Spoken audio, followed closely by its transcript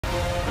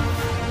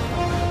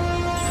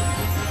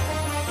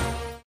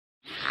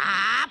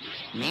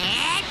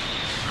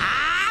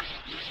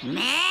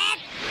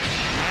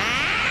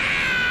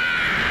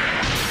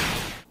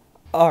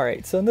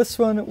Alright, so in this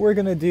one, we're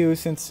gonna do,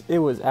 since it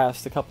was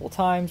asked a couple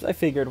times, I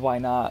figured why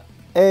not,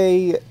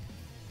 a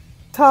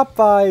top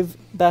 5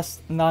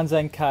 best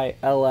non-Zenkai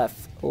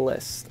LF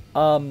list.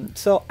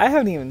 So I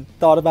haven't even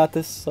thought about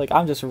this, like,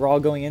 I'm just raw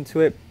going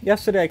into it.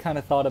 Yesterday I kind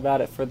of thought about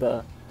it for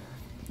the,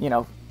 you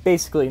know,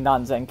 basically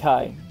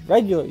non-Zenkai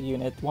regular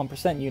unit,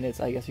 1%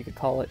 units, I guess you could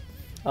call it,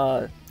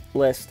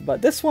 list.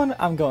 But this one,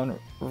 I'm going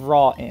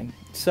raw in.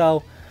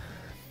 So,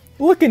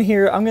 looking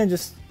here, I'm gonna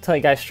just tell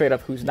you guys straight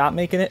up who's not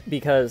making it,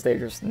 because they're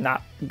just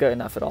not good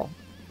enough at all.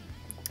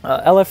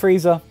 LF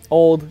Frieza,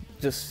 old,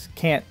 just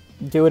can't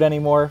do it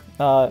anymore.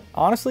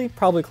 Honestly,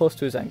 probably close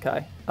to a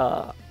Zenkai.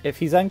 If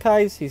he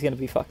Zenkais, he's gonna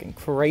be fucking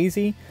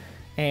crazy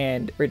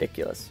and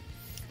ridiculous.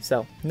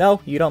 So,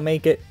 no, you don't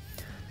make it.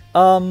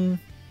 I'm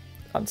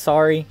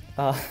sorry.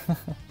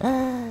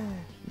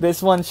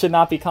 This one should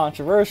not be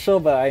controversial,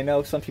 but I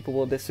know some people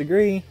will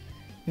disagree.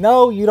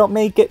 No, you don't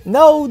make it.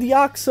 No, the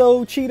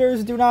OXO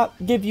cheaters do not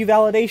give you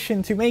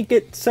validation to make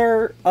it,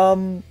 sir.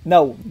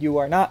 No, you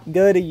are not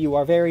good. You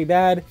are very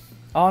bad.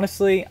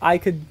 Honestly, I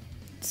could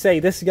say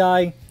this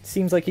guy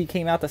seems like he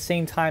came out the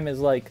same time as,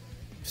 like,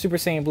 Super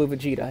Saiyan Blue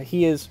Vegeta.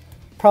 He is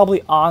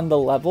probably on the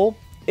level,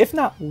 if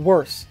not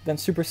worse, than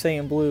Super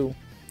Saiyan Blue.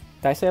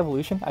 Did I say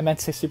Evolution? I meant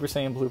to say Super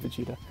Saiyan Blue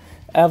Vegeta.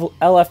 LF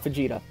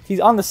Vegeta.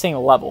 He's on the same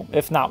level,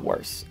 if not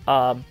worse.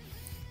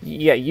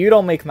 Yeah, you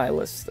don't make my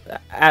list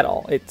at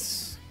all.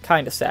 It's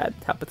kind of sad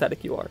how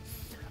pathetic you are.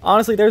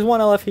 Honestly, there's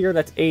one LF here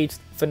that's aged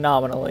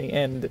phenomenally,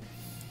 and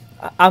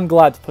I'm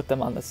glad to put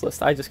them on this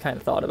list. I just kind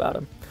of thought about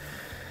him.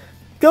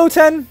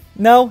 Goten,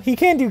 no, he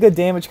can do good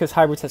damage because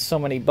Hybrids has so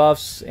many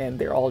buffs, and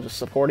they're all just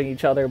supporting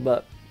each other,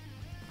 but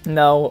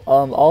no,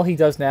 all he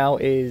does now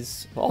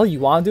is, all you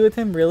want to do with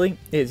him, really,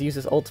 is use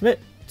his ultimate,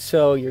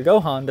 so your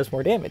Gohan does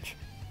more damage.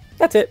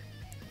 That's it.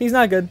 He's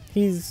not good.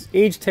 He's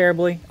aged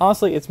terribly.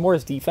 Honestly, it's more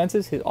his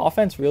defenses. His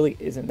offense really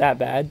isn't that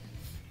bad,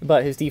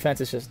 but his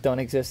defenses just don't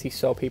exist. He's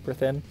so paper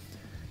thin.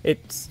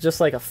 It's just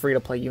like a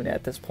free-to-play unit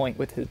at this point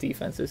with his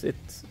defenses.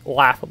 It's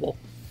laughable.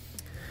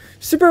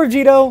 Super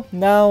Vegito,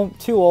 no,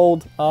 too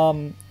old.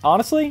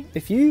 Honestly,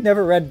 if you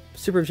never read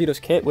Super Vegito's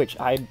kit, which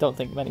I don't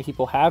think many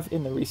people have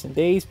in the recent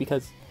days,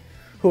 because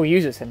who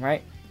uses him,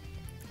 right?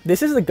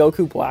 This is the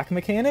Goku Black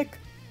mechanic,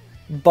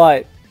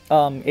 but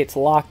it's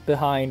locked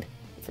behind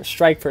for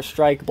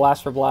strike,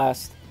 blast for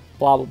blast,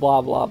 blah, blah,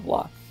 blah, blah,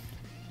 blah.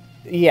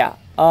 Yeah,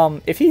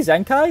 if he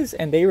Zenkais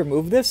and they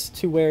remove this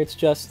to where it's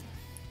just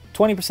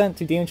 20%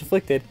 to damage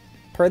inflicted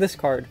per this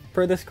card,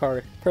 per this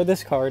card, per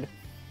this card,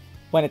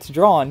 when it's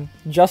drawn,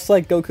 just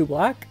like Goku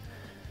Black,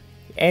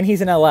 and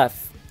he's an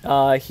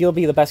LF, he'll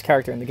be the best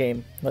character in the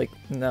game, like,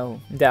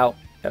 no doubt.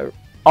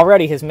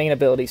 Already his main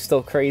ability is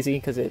still crazy,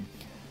 because it,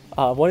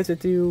 what does it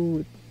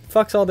do?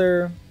 Fucks all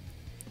their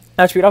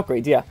attribute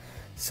upgrades, yeah.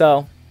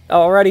 So,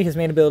 already his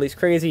main ability is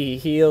crazy, he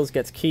heals,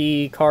 gets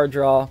key, card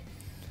draw.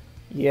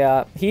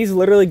 Yeah, he's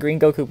literally Green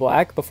Goku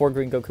Black before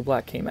Green Goku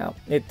Black came out.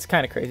 It's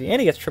kind of crazy,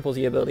 and he gets triple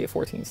Z ability at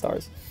 14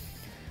 stars.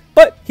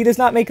 But he does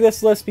not make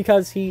this list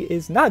because he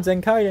is not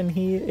Zenkai and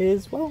he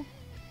is, well,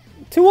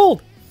 too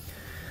old.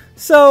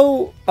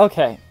 So,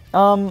 okay,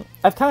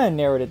 I've kind of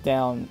narrowed it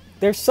down.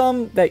 There's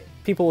some that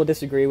people will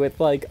disagree with,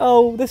 like,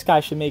 oh, this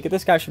guy should make it,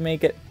 this guy should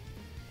make it.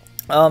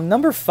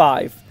 Number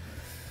 5.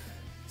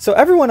 So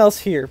everyone else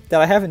here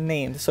that I haven't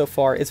named so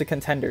far is a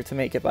contender to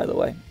make it, by the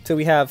way. So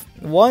we have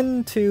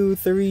 1, 2,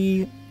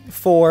 3,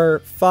 4,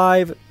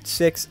 5,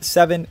 6,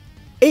 7,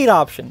 8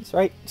 options,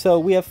 right? So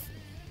we have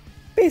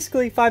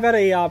basically 5 out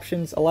of 8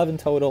 options, 11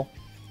 total.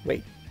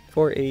 Wait,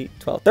 4, 8,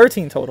 12,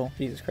 13 total.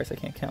 Jesus Christ, I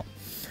can't count.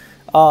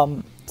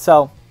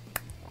 So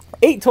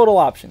 8 total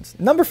options.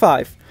 Number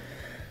 5.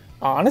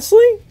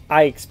 Honestly,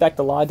 I expect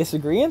a lot of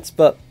disagreements,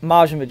 but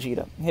Majin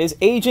Vegeta. His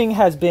aging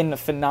has been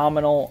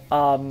phenomenal.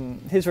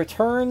 His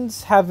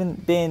returns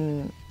haven't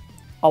been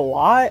a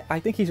lot. I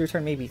think he's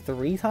returned maybe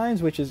 3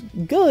 times, which is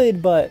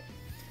good, but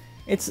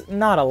it's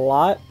not a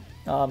lot.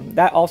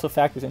 That also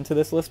factors into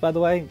this list, by the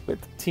way,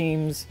 with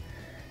teams,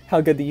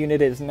 how good the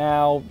unit is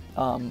now,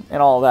 and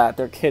all that,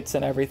 their kits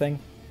and everything.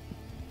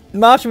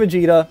 Majin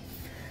Vegeta,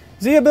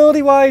 Z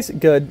ability wise,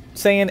 good.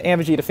 Saiyan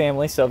and Vegeta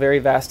family, so very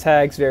vast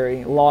tags,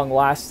 very long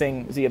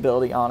lasting Z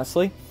ability,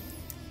 honestly.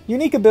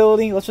 Unique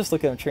ability, let's just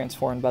look at him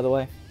transformed, by the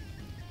way.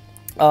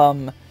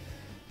 Plus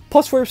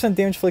 40%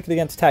 damage inflicted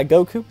against tag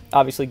Goku.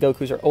 Obviously,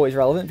 Gokus are always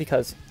relevant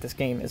because this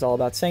game is all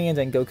about Saiyans,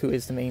 and Goku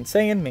is the main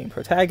Saiyan, main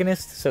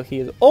protagonist, so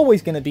he is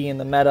always going to be in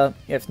the meta,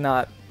 if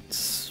not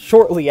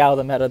shortly out of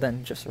the meta,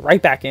 then just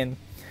right back in.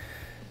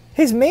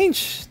 His main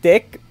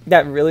shtick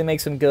that really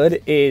makes him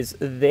good is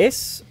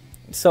this.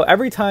 So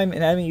every time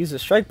an enemy uses a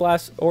Strike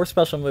Blast or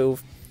special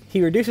move,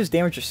 he reduces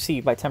damage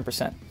received by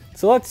 10%.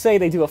 So let's say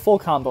they do a full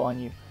combo on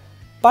you.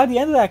 By the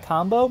end of that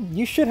combo,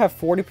 you should have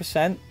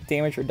 40%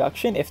 damage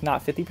reduction, if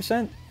not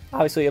 50%.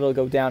 Obviously, it'll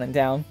go down and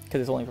down,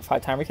 because it's only for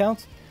 5 timer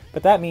counts.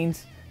 But that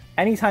means,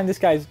 anytime this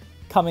guy's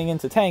coming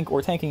into tank,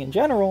 or tanking in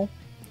general,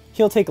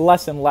 he'll take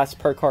less and less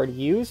per card to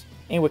use.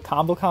 And with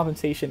combo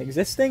compensation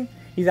existing,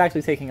 he's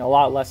actually taking a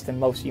lot less than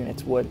most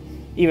units would,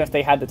 even if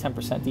they had the 10%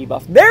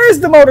 debuff. There's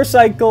the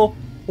motorcycle!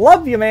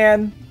 Love you,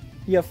 man!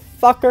 You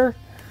fucker.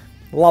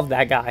 Love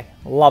that guy.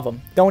 Love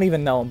him. Don't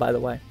even know him, by the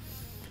way.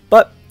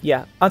 But,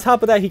 yeah, on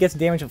top of that, he gets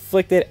damage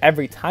inflicted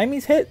every time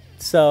he's hit.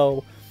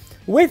 So,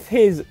 with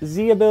his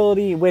Z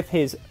ability, with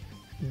his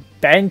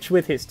bench,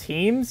 with his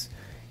teams,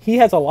 he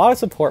has a lot of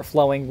support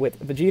flowing with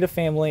Vegeta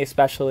family,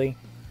 especially.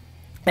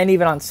 And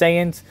even on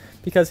Saiyans,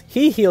 because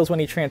he heals when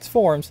he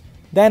transforms.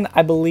 Then,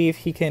 I believe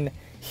he can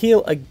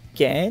heal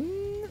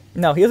again?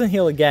 No, he doesn't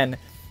heal again.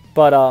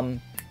 But,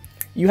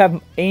 you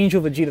have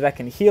Angel Vegeta that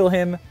can heal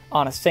him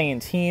on a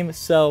Saiyan team.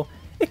 So,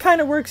 it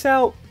kind of works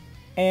out.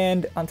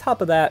 And on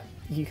top of that,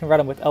 you can run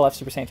him with LF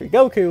Super Saiyan 3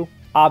 Goku.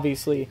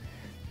 Obviously,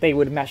 they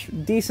would mesh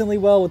decently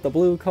well with the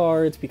blue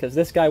cards because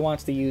this guy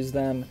wants to use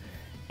them.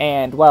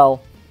 And,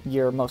 well,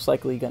 you're most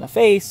likely going to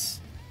face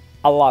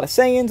a lot of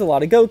Saiyans, a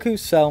lot of Gokus.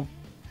 So,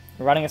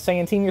 running a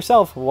Saiyan team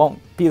yourself won't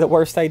be the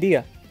worst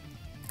idea.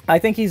 I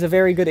think he's a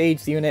very good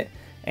aged unit.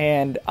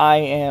 And I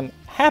am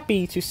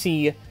happy to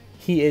see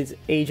he is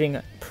aging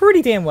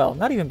pretty damn well.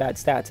 Not even bad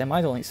stats, and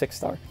mine's only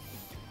 6-star.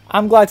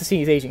 I'm glad to see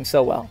he's aging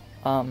so well.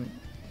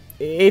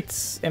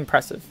 It's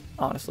impressive,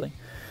 honestly.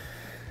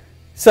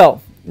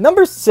 So,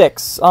 number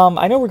 6.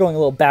 I know we're going a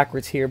little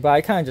backwards here, but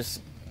I kind of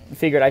just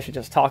figured I should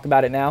just talk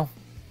about it now.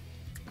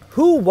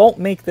 Who won't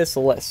make this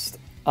list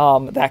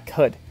that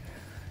could?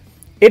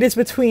 It is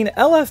between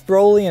LF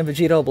Broly and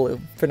Vegito Blue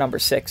for number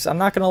 6. I'm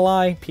not going to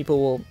lie. People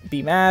will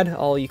be mad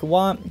all you can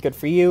want. Good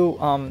for you.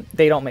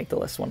 They don't make the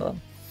list, one of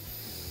them.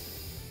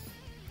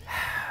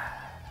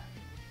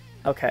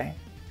 Okay.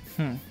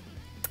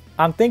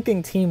 I'm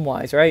thinking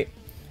team-wise, right?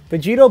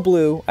 Vegito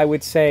Blue, I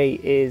would say,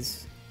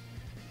 is...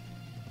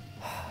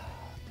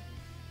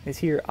 Is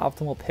he your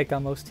optimal pick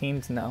on most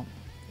teams? No.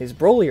 Is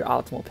Broly your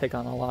optimal pick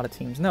on a lot of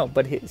teams? No.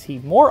 But is he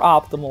more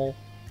optimal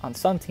on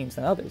some teams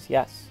than others?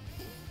 Yes.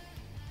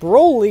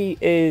 Broly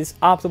is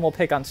optimal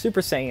pick on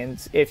Super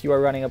Saiyans if you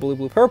are running a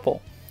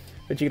blue-blue-purple.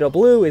 Vegito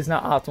Blue is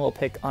not optimal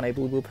pick on a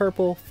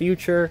blue-blue-purple,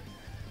 future,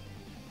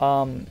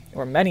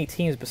 or many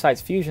teams besides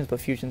Fusions, but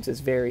Fusions is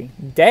very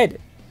dead.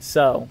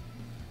 So,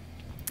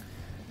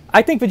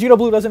 I think Vegito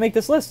Blue doesn't make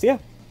this list, yeah.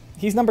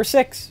 He's number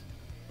 6.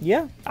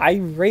 Yeah, I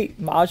rate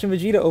Majin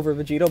Vegeta over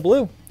Vegito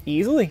Blue,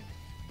 easily.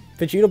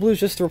 Vegito Blue is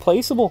just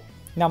replaceable.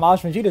 Now,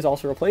 Majin Vegeta is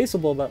also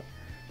replaceable, but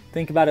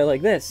think about it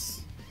like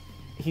this.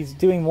 He's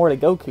doing more to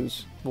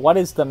Goku's. What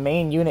is the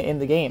main unit in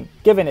the game?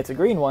 Given it's a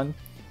green one,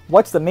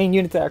 what's the main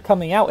unit that are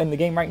coming out in the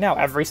game right now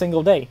every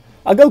single day?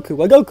 A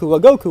Goku, a Goku, a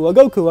Goku, a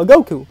Goku, a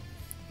Goku.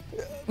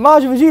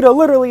 Majin Vegeta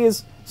literally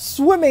is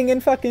swimming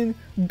in fucking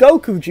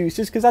Goku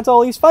juices because that's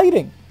all he's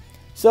fighting.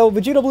 So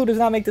Vegito Blue does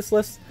not make this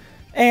list.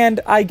 And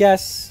I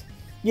guess,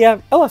 yeah,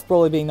 LF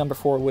Broly being number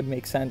 4 would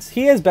make sense.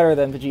 He is better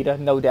than Vegeta,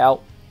 no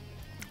doubt.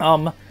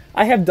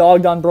 I have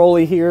dogged on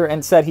Broly here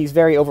and said he's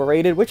very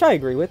overrated, which I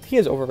agree with. He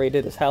is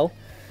overrated as hell.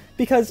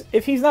 Because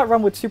if he's not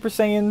run with Super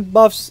Saiyan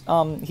buffs,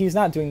 he's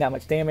not doing that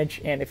much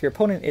damage. And if your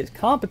opponent is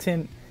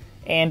competent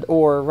and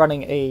or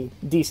running a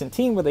decent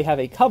team where they have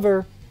a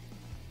cover,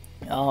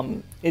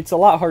 it's a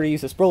lot harder to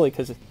use this Broly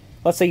because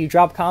let's say you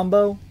drop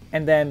combo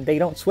and then they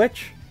don't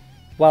switch,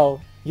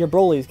 well, your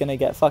Broly is going to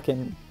get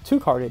fucking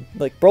 2-carded.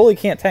 Like, Broly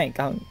can't tank.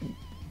 I'm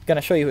going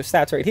to show you his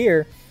stats right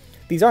here.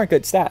 These aren't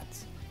good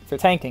stats, for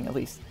tanking at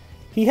least.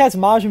 He has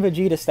Majin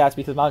Vegeta stats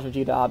because Majin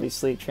Vegeta,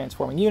 obviously,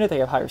 transforming unit, they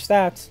have higher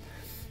stats.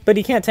 But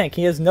he can't tank.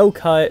 He has no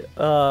cut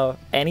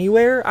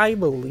anywhere, I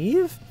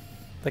believe.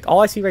 Like,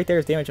 all I see right there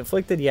is damage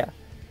inflicted, yeah.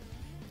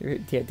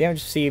 Yeah,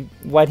 damage received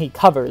when he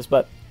covers,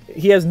 but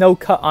he has no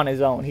cut on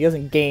his own. He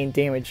doesn't gain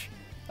damage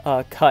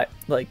cut,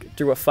 like,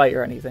 through a fight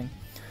or anything.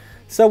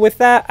 So with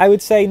that, I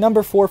would say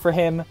number 4 for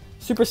him.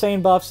 Super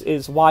Saiyan buffs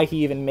is why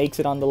he even makes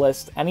it on the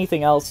list.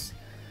 Anything else,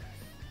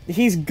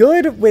 he's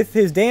good with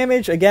his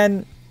damage,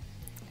 again,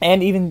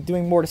 and even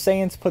doing more to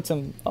Saiyans puts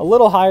him a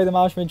little higher than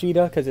Majin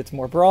Vegeta because it's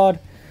more broad.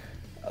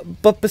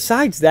 But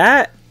besides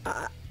that,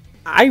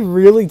 I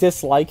really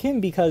dislike him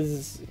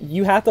because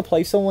you have to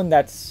play someone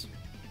that's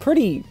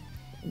pretty...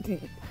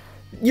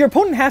 Your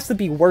opponent has to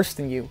be worse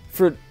than you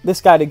for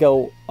this guy to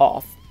go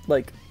off.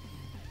 Like,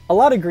 a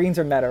lot of greens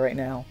are meta right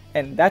now,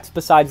 and that's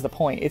besides the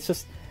point. It's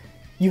just,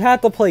 you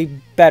have to play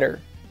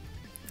better.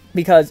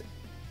 Because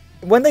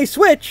when they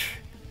switch,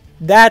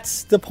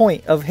 that's the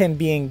point of him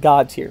being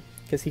God tier.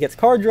 Because he gets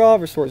card draw,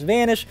 restores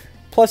vanish,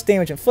 plus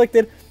damage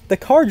inflicted. The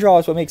card draw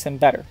is what makes him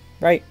better,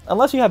 right?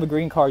 Unless you have a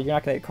green card, you're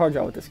not going to get card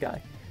draw with this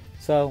guy.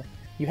 So,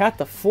 you have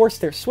to force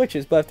their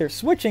switches, but if they're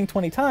switching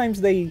 20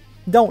 times, they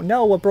don't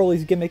know what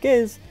Broly's gimmick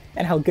is,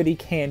 and how good he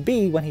can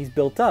be when he's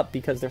built up,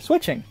 because they're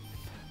switching.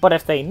 But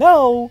if they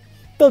know,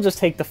 they'll just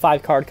take the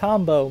 5-card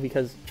combo,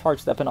 because charge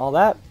step and all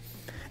that,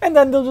 and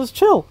then they'll just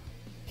chill.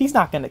 He's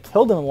not going to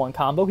kill them in one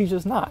combo, he's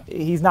just not.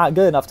 He's not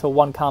good enough to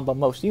one combo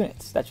most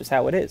units, that's just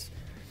how it is.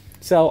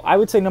 So, I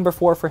would say number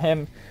 4 for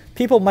him.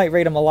 People might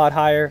rate him a lot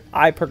higher.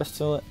 I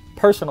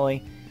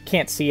personally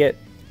can't see it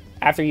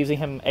after using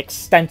him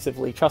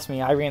extensively. Trust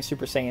me, I ran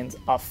Super Saiyans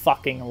a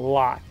fucking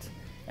lot.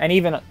 And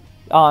even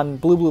on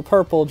Blue Blue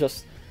Purple,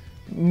 just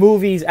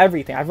movies,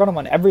 everything. I've run him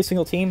on every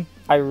single team.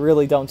 I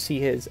really don't see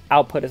his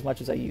output as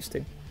much as I used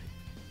to.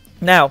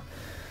 Now,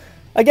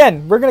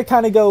 again, we're going to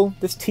kind of go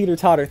this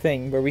teeter-totter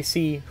thing where we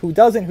see who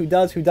doesn't, who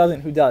does, who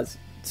doesn't, who does.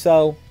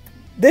 So,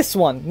 this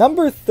one,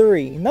 number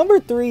 3. Number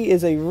 3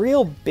 is a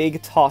real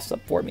big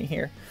toss-up for me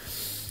here.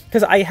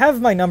 Because I have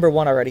my number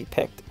 1 already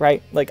picked,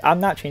 right? Like, I'm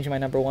not changing my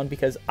number 1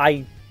 because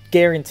I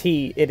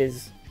guarantee it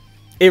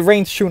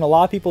reigns true in a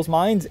lot of people's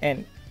minds,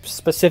 and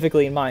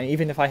specifically in mine.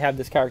 Even if I have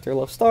this character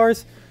low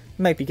stars,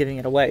 I might be giving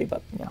it away,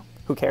 but, you know,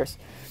 who cares?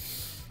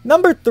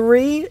 Number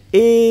 3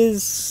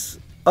 is...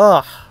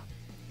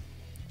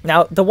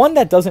 Now, the one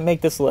that doesn't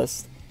make this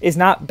list is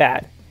not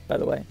bad, by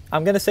the way.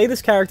 I'm going to say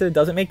this character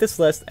doesn't make this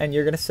list, and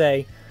you're going to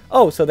say,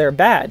 oh, so they're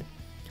bad.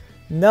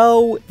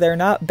 No, they're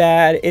not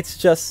bad. It's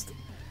just,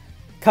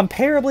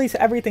 comparably to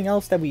everything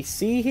else that we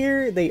see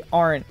here, they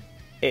aren't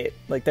it.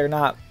 Like, they're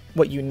not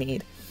what you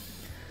need.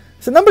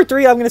 So number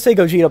 3, I'm going to say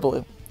Gogeta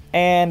Blue.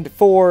 And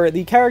for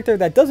the character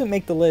that doesn't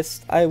make the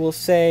list, I will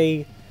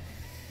say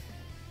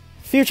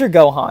Future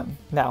Gohan.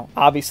 Now,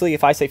 obviously,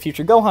 if I say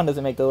Future Gohan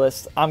doesn't make the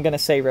list, I'm going to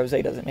say Rose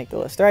doesn't make the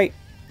list, right?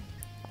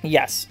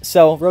 Yes.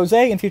 So, Rose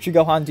and Future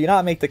Gohan do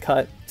not make the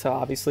cut. So,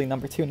 obviously,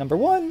 number 2 and number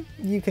 1,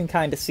 you can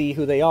kind of see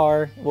who they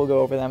are. We'll go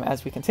over them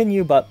as we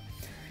continue, but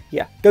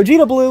yeah.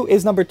 Gogeta Blue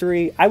is number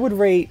 3. I would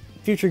rate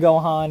Future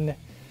Gohan...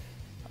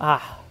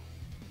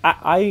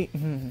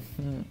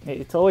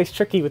 it's always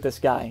tricky with this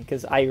guy,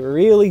 because I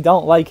really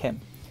don't like him.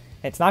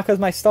 It's not because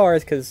my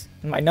stars, because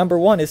my number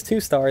 1 is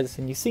 2 stars,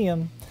 and you see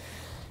him.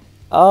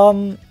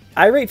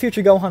 I rate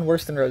Future Gohan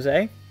worse than Rose.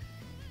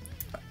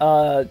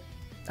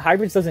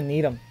 Hybrids doesn't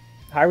need him.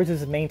 Hybrids is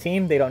his main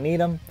team. They don't need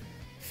him.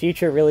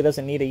 Future really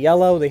doesn't need a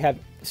yellow. They have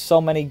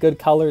so many good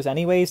colors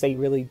anyways. They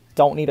really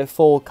don't need a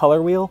full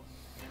color wheel.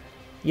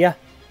 Yeah.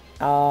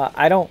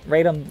 I don't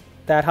rate him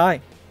that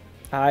high.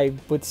 I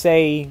would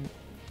say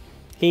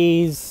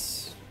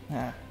he's...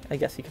 I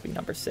guess he could be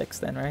number 6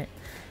 then, right?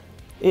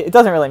 It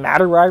doesn't really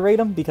matter where I rate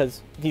him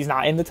because he's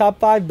not in the top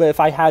 5, but if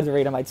I had to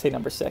rate him, I'd say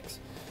number 6.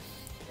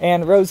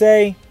 And Rose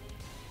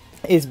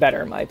is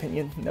better, in my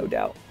opinion, no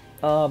doubt.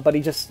 But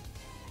he just...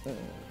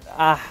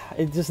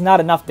 it's just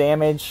not enough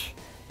damage,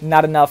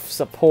 not enough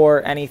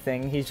support,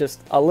 anything. He's just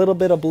a little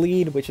bit of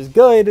bleed, which is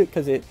good,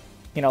 because it,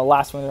 you know,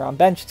 lasts when they're on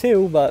bench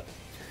too, but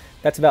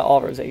that's about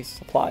all Rose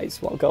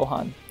supplies, while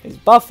Gohan is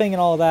buffing and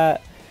all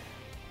that.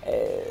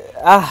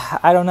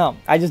 I don't know.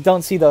 I just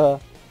don't see the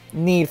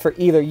need for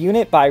either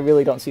unit, but I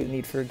really don't see the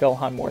need for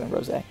Gohan more than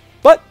Rose.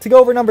 But, to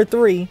go over number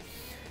 3...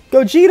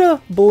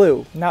 Gogeta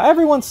Blue. Now,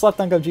 everyone slept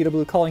on Gogeta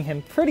Blue, calling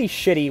him pretty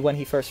shitty when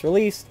he first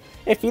released.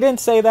 If you didn't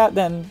say that,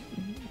 then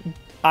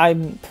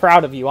I'm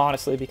proud of you,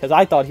 honestly, because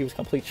I thought he was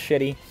complete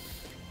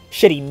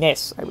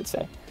shittiness, I would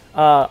say,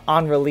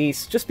 on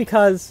release. Just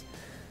because,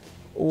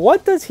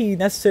 what does he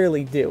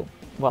necessarily do?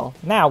 Well,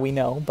 now we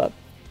know, but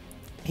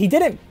he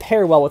didn't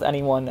pair well with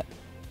anyone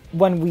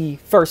when we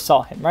first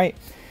saw him, right?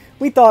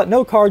 We thought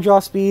no card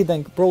draw speed,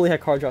 then Broly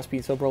had card draw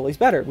speed, so Broly's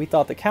better. We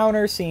thought the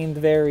counter seemed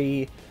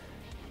very...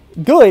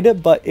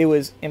 good, but it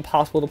was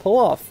impossible to pull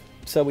off.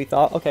 So we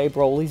thought, okay,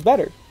 Broly's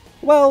better.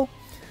 Well,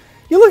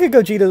 you look at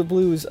Gogeta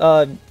Blue's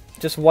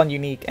just one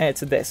unique, and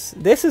it's this.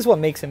 This is what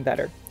makes him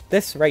better.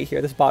 This right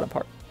here, this bottom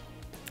part.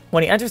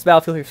 When he enters the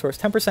battlefield, he restores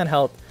 10%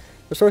 health,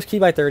 restores ki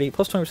by 30,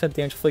 plus 20%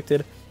 damage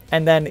inflicted,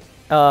 and then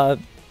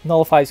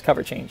nullifies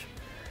cover change.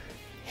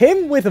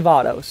 Him with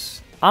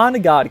Vados on a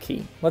God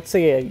Ki, let's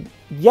say a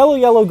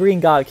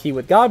yellow-green God Ki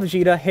with God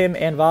Vegeta, him,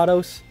 and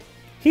Vados,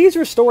 he's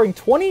restoring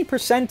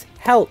 20%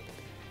 health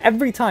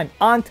every time.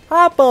 On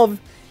top of,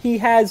 he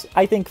has,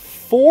 I think,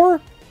 4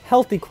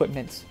 health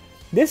equipments.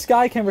 This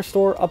guy can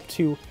restore up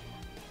to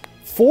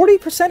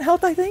 40%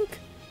 health, I think,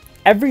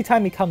 every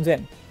time he comes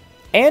in.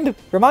 And,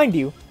 remind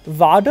you,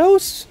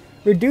 Vados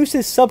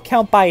reduces sub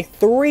count by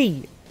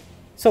 3.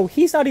 So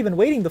he's not even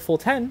waiting the full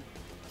 10.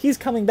 He's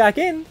coming back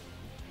in.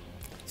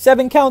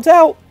 7 counts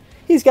out.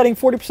 He's getting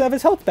 40% of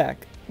his health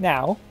back.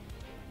 Now,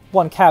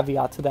 one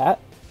caveat to that,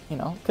 you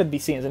know, could be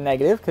seen as a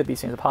negative, could be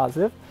seen as a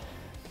positive.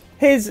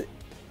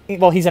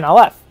 Well, he's an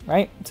LF,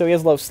 right? So he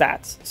has low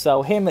stats.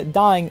 So him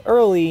dying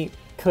early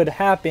could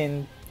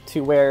happen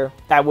to where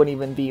that wouldn't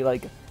even be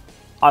like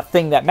a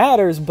thing that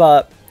matters,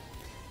 but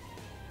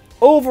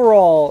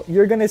overall,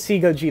 you're going to see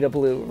Gogeta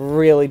Blue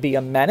really be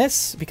a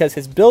menace because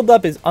his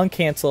build-up is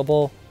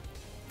uncancelable.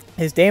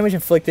 His damage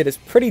inflicted is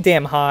pretty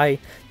damn high.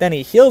 Then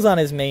he heals on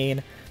his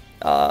main.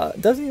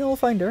 Doesn't he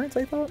nullify endurance,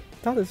 I thought? I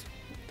thought his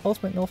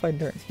ultimate nullified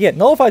endurance. Yeah,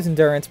 nullifies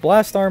endurance,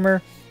 blast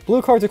armor,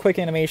 blue card's a quick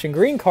animation,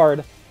 green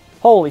card.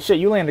 Holy shit,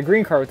 you land a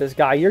green card with this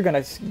guy,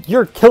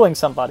 you're killing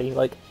somebody.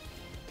 Like,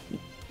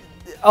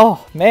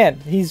 oh man,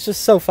 he's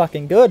just so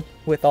fucking good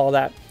with all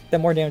that. Then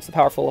more damage to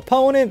powerful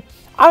opponent.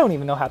 I don't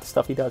even know half the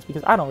stuff he does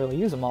because I don't really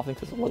use him often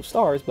because of low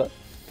stars, but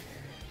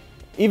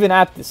even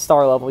at the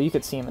star level, you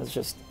could see him as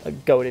just a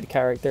goated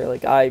character.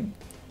 Like, I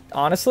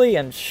honestly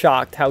am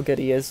shocked how good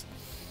he is.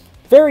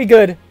 Very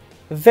good.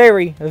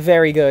 Very,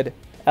 very good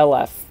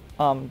LF.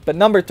 But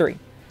number 3.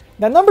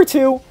 Now, number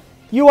 2,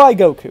 UI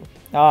Goku.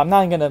 I'm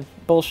not gonna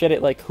bullshit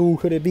it like who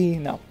could it be?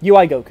 No,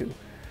 UI Goku.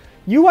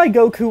 UI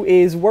Goku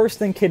is worse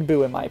than Kid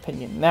Buu in my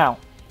opinion. Now,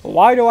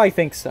 why do I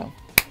think so?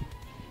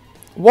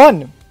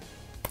 1.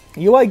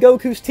 UI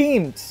Goku's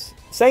teams,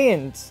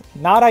 Saiyans,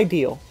 not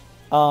ideal.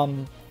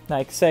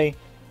 Like say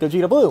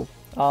Gogeta Blue,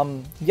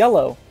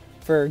 Yellow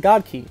for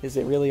God Ki. Is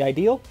it really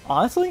ideal?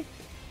 Honestly,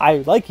 I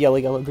like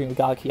Yellow Green with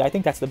God Ki. I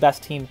think that's the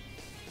best team,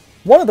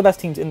 one of the best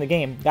teams in the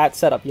game. That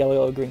setup,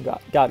 Yellow Green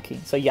God Ki.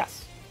 So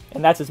yes,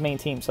 and that's his main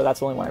team. So that's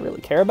the only one I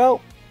really care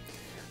about.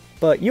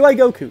 But UI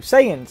Goku,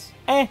 Saiyans,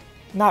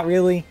 not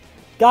really.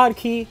 God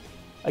Ki,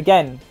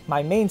 again,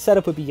 my main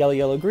setup would be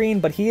Yellow Green,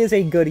 but he is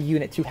a good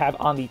unit to have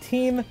on the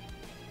team.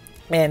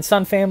 And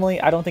Sun Family,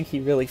 I don't think he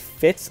really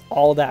fits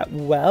all that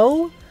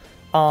well.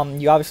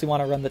 You obviously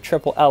want to run the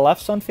triple LF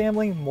Sun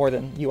Family more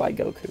than UI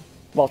Goku.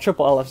 Well,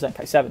 triple LF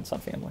Zenkai 7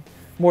 Sun Family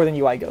more than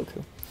UI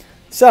Goku.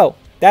 So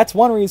that's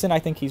one reason I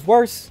think he's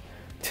worse.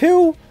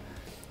 2,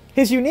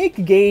 his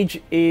unique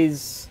gauge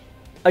is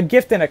a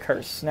gift and a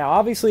curse. Now,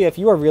 obviously, if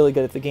you are really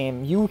good at the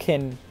game, you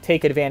can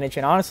take advantage,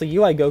 and honestly,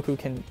 UI Goku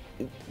can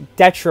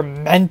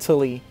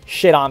detrimentally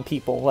shit on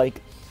people.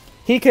 Like,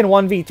 he can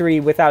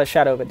 1v3 without a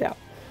shadow of a doubt.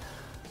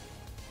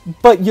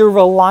 But you're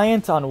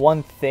reliant on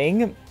one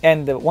thing,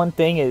 and the one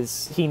thing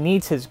is he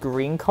needs his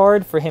green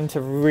card for him to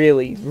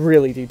really,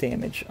 really do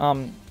damage.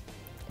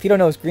 If you don't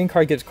know, his green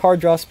card gives card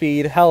draw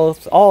speed,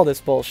 health, all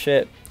this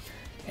bullshit.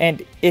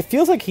 And it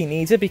feels like he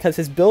needs it because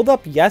his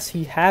build-up, yes,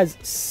 he has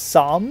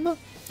some,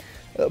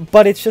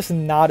 but it's just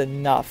not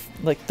enough.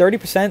 Like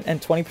 30% and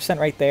 20%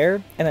 right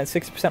there, and then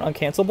 60%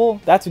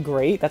 uncancelable, that's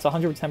great, that's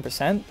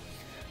 110%.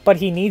 But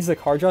he needs the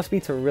card draw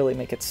speed to really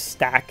make it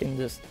stack and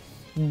just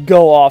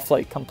go off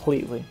like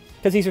completely,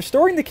 because he's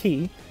restoring the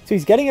ki, so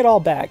he's getting it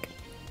all back.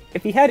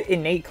 If he had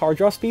innate card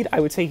draw speed, I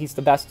would say he's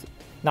the best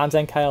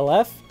non-Zenkai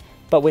LF,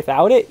 but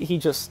without it,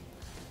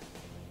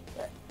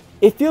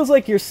 it feels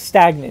like you're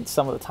stagnant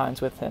some of the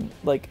times with him.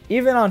 Like,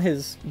 even on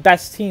his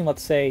best team,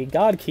 let's say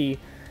God Ki,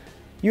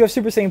 you have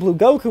Super Saiyan Blue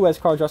Goku as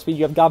card draw speed,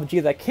 you have God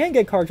Vegeta that can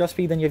get card draw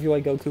speed, then you have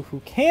UI Goku who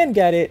can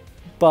get it,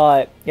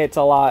 but it's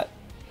a lot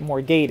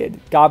more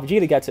gated. God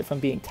Vegeta gets it from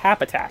being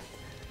tap attacked.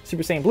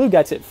 Super Saiyan Blue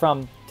gets it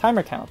from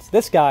timer counts.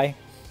 This guy,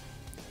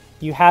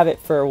 you have it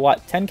for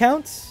what, 10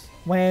 counts?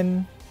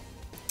 When,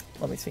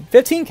 let me see,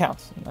 15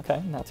 counts.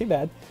 Okay, not too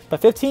bad. But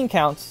 15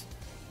 counts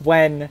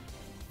when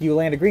you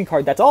land a green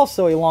card. That's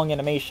also a long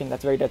animation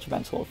that's very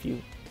detrimental if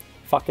you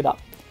fuck it up.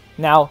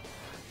 Now,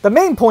 the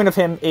main point of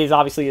him is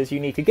obviously his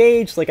unique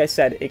gauge. Like I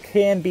said, it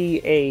can be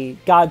a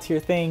god tier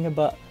thing,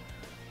 but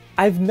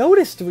I've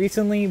noticed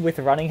recently with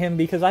running him,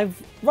 because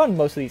I've run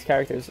most of these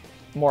characters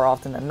more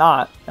often than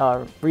not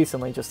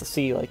recently, just to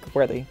see like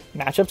where they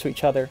match up to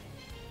each other,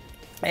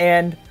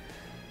 and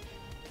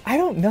I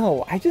don't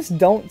know, I just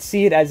don't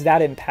see it as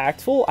that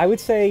impactful. I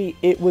would say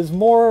it was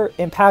more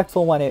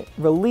impactful when it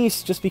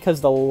released, just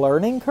because the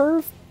learning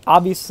curve,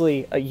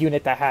 obviously a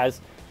unit that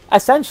has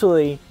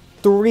essentially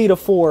 3 to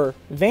 4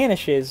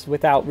 vanishes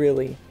without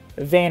really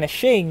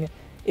vanishing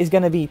is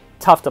going to be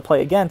tough to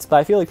play against, but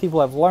I feel like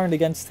people have learned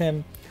against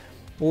him,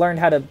 learned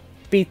how to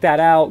beat that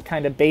out,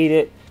 kind of bait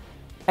it.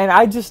 And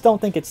I just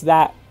don't think it's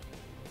that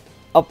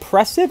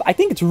oppressive. I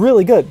think it's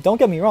really good. Don't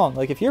get me wrong.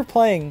 Like, if you're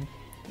playing,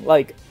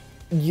 like,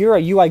 you're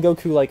a UI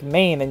Goku, like,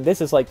 main, and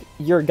this is, like,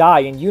 your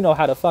guy, and you know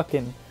how to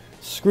fucking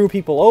screw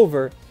people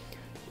over,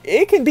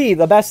 it can be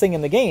the best thing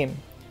in the game.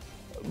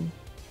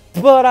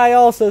 But I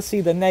also see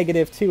the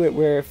negative to it,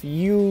 where if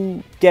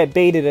you get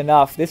baited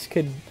enough, this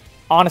could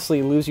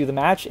honestly lose you the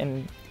match,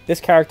 and this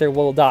character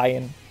will die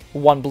in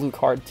 1 blue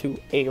card to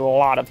a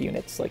lot of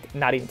units, like,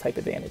 not even type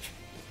advantage.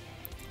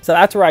 So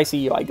that's where I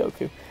see UI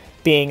Goku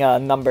being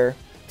number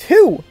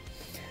 2.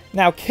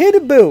 Now, Kid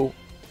Buu.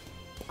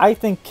 I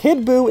think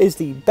Kid Buu is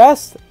the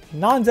best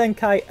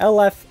non-Zenkai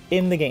LF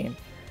in the game.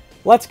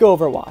 Let's go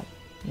over why.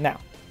 Now,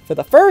 for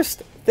the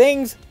first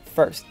things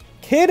first,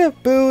 Kid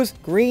Buu's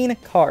green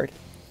card.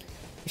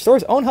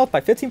 Restores own health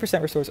by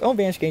 15%, restores own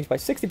vanish gauge by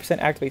 60%,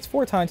 activates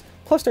 4 times,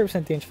 plus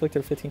 30% damage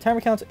inflicted for 15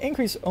 timer counts,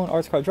 increases own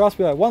arts card draw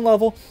speed by 1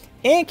 level,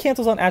 and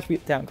cancels on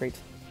attribute downgrades.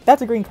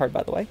 That's a green card,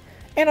 by the way.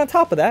 And on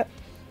top of that,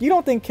 you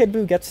don't think Kid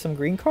Buu gets some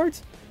green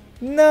cards?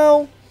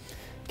 No.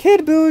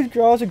 Kid Buu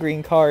draws a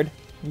green card.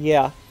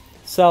 Yeah.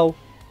 So,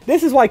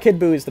 this is why Kid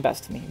Buu is the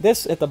best to me.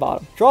 This at the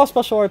bottom. Draw a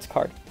special arts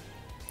card.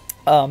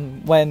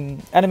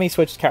 When enemy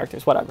switches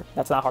characters. Whatever.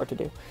 That's not hard to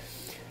do.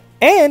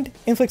 And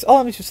inflicts all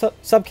enemies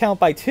sub count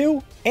by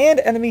 2. And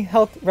enemy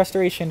health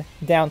restoration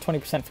down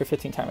 20% for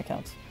 15 timer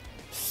counts.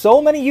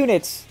 So many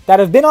units that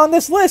have been on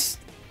this list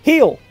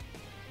heal.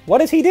 What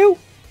does he do?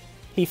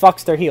 He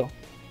fucks their heal.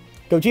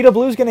 Gogeta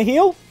Blue's gonna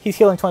heal. He's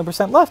healing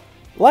 20%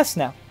 less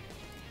now.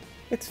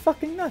 It's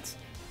fucking nuts.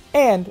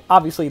 And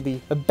obviously the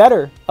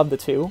better of the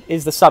two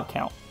is the sub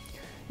count.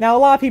 Now, a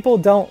lot of people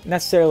don't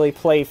necessarily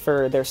play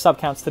for their sub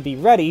counts to be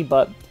ready,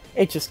 but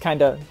it just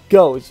kind of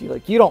goes.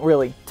 You don't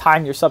really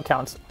time your sub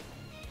counts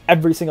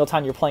every single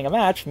time you're playing a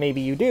match. Maybe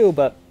you do,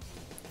 but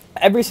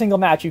every single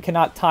match you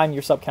cannot time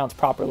your sub counts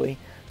properly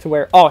to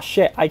where, oh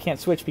shit, I can't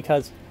switch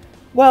because,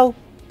 well,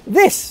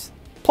 this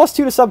 +2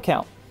 to sub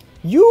count.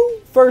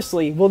 You,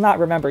 firstly, will not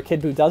remember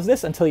Kid Buu does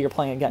this until you're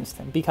playing against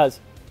him, because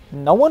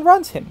no one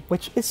runs him,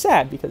 which is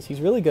sad, because he's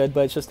really good,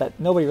 but it's just that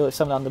nobody really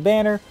summoned on the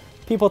banner.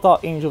 People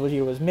thought Angel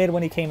Vegeta was mid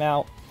when he came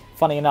out.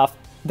 Funny enough,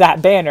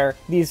 that banner,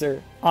 these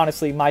are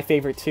honestly my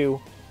favorite two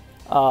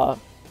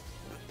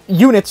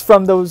units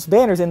from those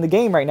banners in the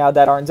game right now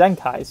that aren't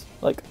Zenkais.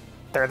 Like,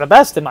 they're the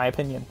best in my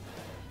opinion.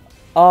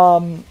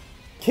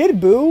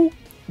 Kid Buu,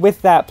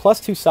 with that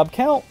 +2 sub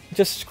count,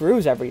 just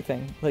screws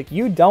everything. Like,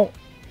 you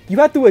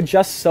have to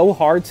adjust so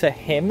hard to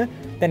him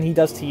than he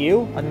does to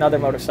you. Another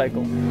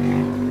motorcycle.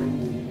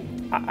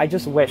 I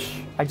just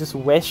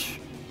wish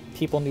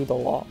people knew the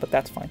law, but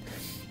that's fine.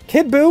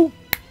 Kid Buu,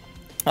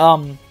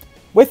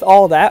 with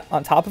all that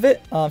on top of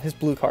it, his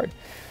blue card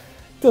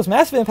deals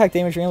massive impact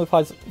damage randomly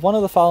applies one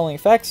of the following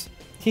effects.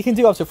 He can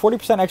do up to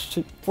 40%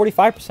 extra,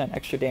 45%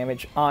 extra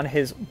damage on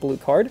his blue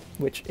card,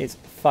 which is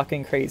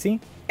fucking crazy.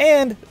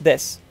 And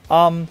this,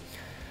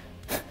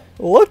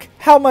 look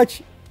how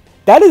much,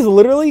 that is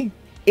literally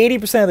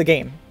 80% of the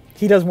game.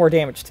 He does more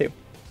damage too.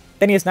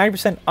 Then he has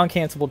 90%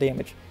 uncancelable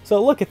damage.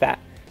 So look at that.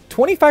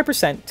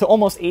 25% to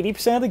almost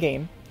 80% of the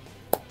game.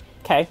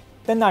 Okay,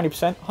 then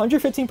 90%,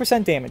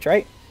 115% damage,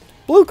 right?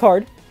 Blue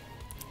card,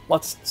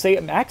 let's say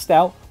it maxed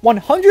out,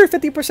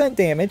 150%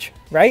 damage,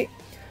 right?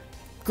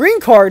 Green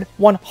card,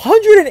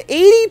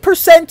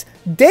 180%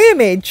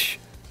 damage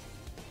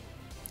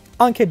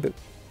on Kid Buu.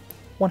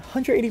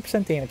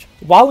 180% damage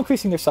while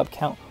increasing their sub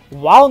count,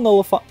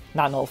 while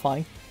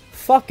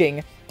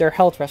fucking their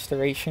health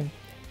restoration,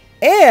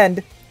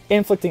 and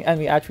inflicting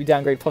enemy attribute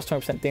downgrade plus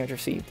 20% damage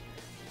received.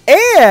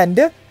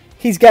 And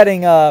he's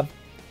getting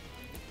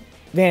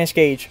Vanish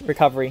Gauge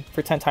recovery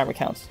for 10 timer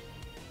counts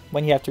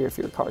when you have 3 or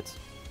fewer cards.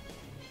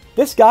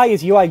 This guy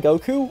is UI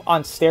Goku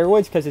on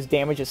steroids because his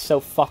damage is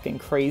so fucking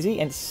crazy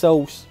and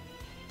so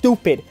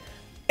stupid.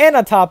 And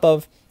on top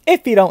of,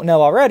 if you don't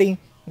know already,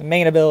 the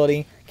main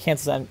ability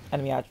cancels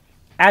enemy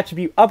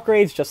attribute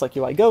upgrades just like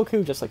UI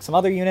Goku, just like some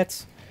other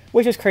units,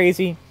 which is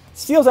crazy.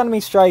 Steals enemy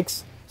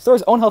strikes,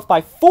 stores own health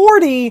by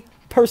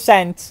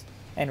 40%,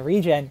 and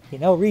regen. You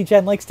know,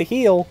 regen likes to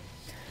heal.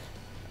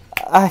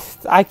 I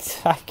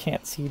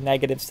can't see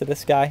negatives to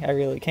this guy. I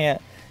really can't.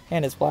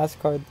 And his blast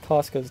card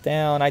cost goes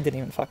down. I didn't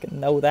even fucking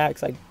know that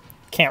because I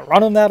can't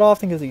run him that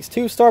often because he's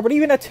 2-star. But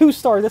even at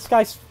 2-star, this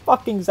guy's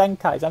fucking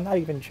Zenkais. I'm not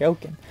even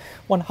joking.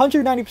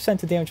 190%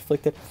 to damage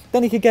inflicted.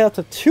 Then he could get up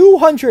to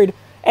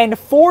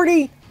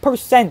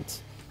 240%.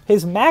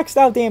 His maxed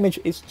out damage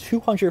is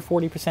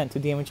 240% to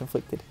damage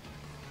inflicted.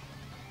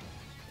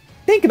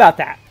 Think about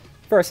that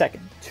for a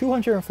second.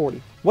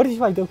 240. What is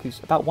UI Goku's?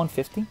 About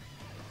 150?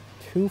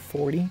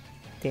 240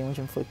 damage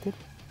inflicted.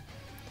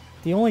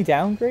 The only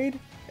downgrade,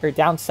 or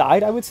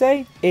downside, I would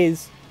say,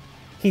 is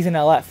he's an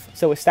LF,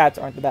 so his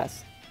stats aren't the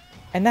best.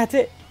 And that's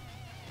it.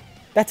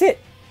 That's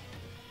it.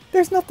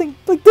 There's nothing,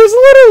 like, there's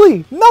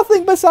literally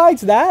nothing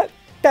besides that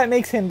that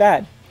makes him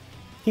bad.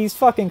 He's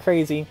fucking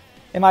crazy.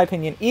 In my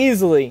opinion,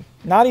 easily,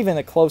 not even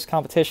a close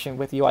competition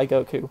with UI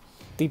Goku,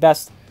 the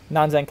best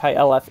non-Zenkai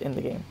LF in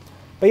the game.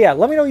 But yeah,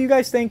 let me know what you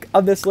guys think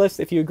of this list,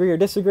 if you agree or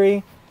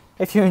disagree.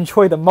 If you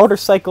enjoy the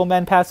motorcycle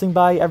men passing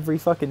by every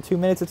fucking 2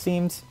 minutes, it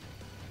seems.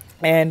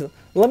 And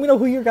let me know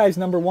who your guys'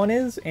 #1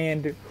 is,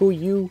 and who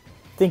you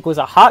think was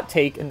a hot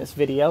take in this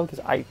video, because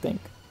I think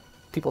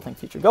people think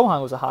Future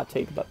Gohan was a hot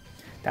take, but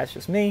that's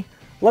just me.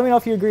 Let me know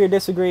if you agree or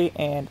disagree,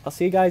 and I'll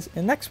see you guys in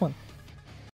the next one.